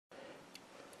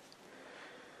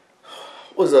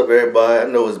What's up, everybody?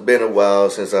 I know it's been a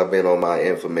while since I've been on my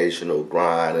informational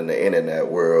grind in the internet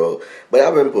world, but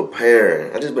I've been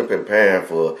preparing. I've just been preparing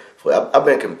I've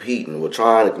been competing. We're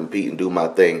trying to compete and do my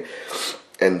thing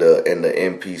in the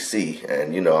NPC,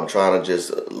 and I'm trying to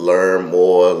just learn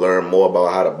more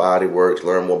about how the body works,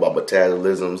 learn more about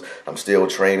metabolisms. I'm still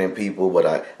training people,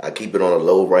 but I keep it on a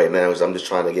low right now because I'm just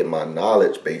trying to get my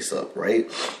knowledge base up, right?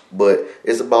 But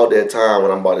it's about that time when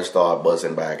I'm about to start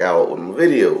busting back out with my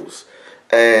videos.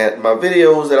 And my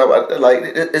videos that I like,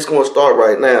 it's going to start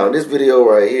right now. This video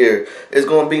right here is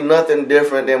going to be nothing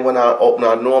different than when I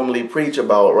normally preach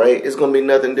about, right? It's going to be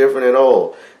nothing different at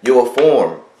all. Your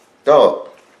form, dog.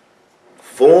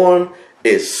 Form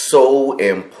is so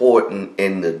important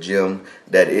in the gym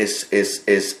that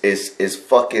it's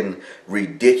fucking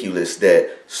ridiculous that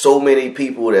so many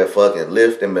people that fucking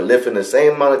lift and been lifting the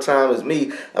same amount of time as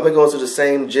me. I've been going to the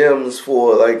same gyms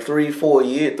for like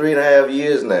 3-4 years, 3.5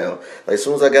 years now. Like as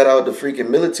soon as I got out of the freaking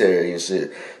military and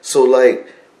shit. So like,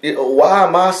 why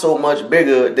am I so much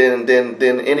bigger than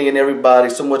any and everybody,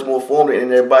 so much more form than any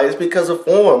and everybody? It's because of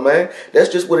form, man. That's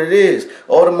just what it is.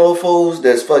 All the mofos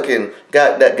that's fucking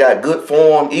got good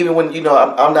form, even when,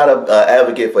 I'm not an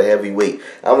advocate for heavyweight.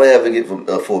 I'm an advocate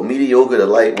for mediocre to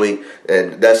lightweight,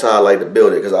 and that's how I like to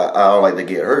build it, because I don't like to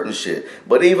get hurt and shit.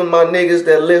 But even my niggas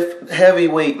that lift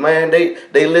heavyweight, man, they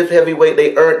lift heavyweight,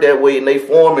 they earned that weight, and they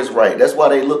form is right. That's why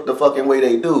they look the fucking way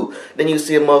they do. Then you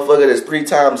see a motherfucker that's 3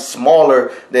 times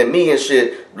smaller than me and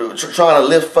shit, trying to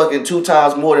lift fucking 2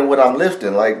 times more than what I'm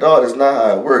lifting. Like, dog, that's not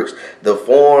how it works. The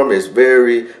form is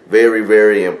very, very,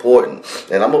 very important.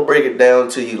 And I'm gonna break it down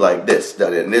to you like this.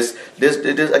 And this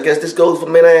I guess this goes for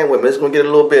men and women. It's gonna get a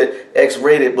little bit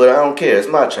X-rated, but I don't care. It's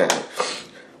my channel.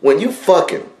 When you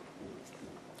fucking,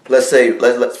 let's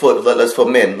for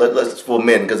men,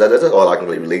 because that's all I can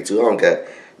really relate to. I don't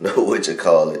know what you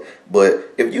call it.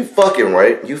 But if you fucking,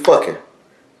 right,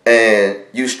 and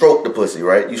you stroke the pussy,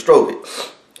 right? You stroke it.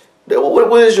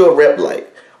 What is your rep like?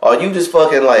 Are you just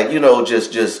fucking like,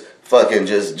 just fucking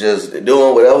just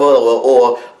doing whatever,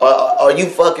 or are you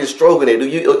fucking stroking it?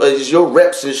 Is your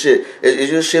reps and shit, is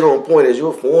your shit on point? Is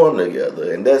your form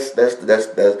together? And that's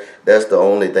the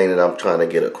only thing that I'm trying to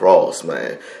get across,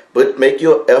 man. But make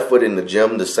your effort in the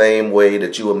gym the same way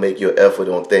that you will make your effort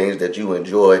on things that you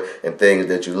enjoy and things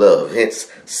that you love. Hence,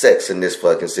 sex in this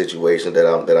fucking situation that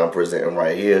I'm presenting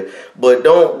right here. But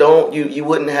you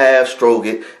wouldn't have stroke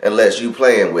it unless you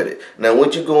playing with it. Now,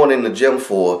 what you going in the gym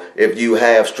for if you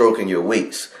have stroking your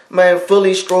weights? Man,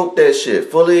 fully stroke that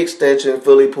shit. Fully extension,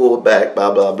 fully pull back,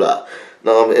 blah, blah, blah.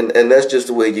 And that's just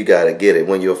the way you gotta get it.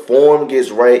 When your form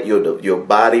gets right, your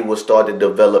body will start to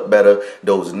develop better.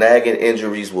 Those nagging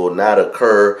injuries will not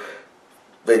occur.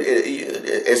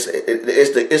 It's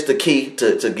the key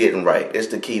to getting right. It's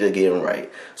the key to getting right.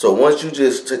 So once you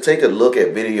just take a look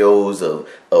at videos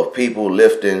of people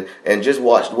lifting and just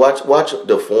watch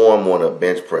the form on a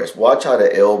bench press. Watch how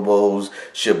the elbows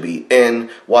should be in.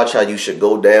 Watch how you should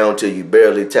go down till you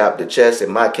barely tap the chest.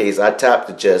 In my case, I tap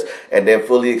the chest and then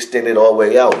fully extend it all the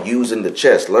way out using the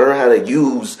chest. Learn how to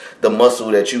use the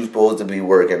muscle that you're supposed to be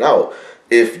working out.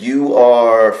 If you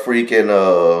are freaking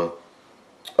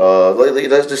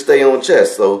let's just stay on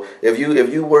chest. So if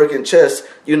you work in chest,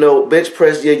 bench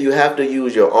press, yeah, you have to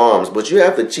use your arms, but you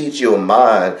have to teach your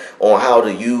mind on how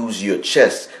to use your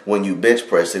chest when you bench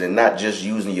press it, and not just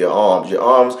using your arms. Your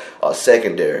arms are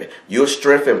secondary. Your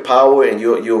strength and power and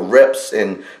your reps,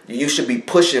 and you should be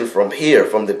pushing from here,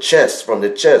 from the chest.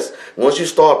 Once you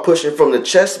start pushing from the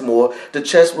chest more, the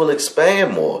chest will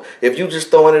expand more. If you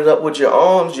just throwing it up with your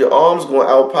arms going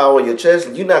to outpower your chest,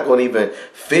 and you're not going to even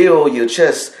feel your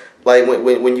chest like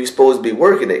when you're supposed to be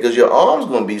working it, because your arm's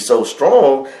going to be so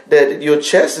strong that your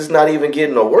chest is not even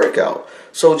getting a workout.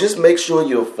 So just make sure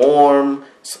your forms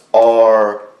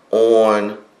are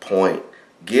on point.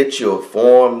 Get your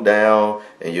form down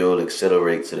and you'll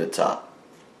accelerate to the top.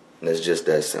 And it's just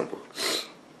that simple.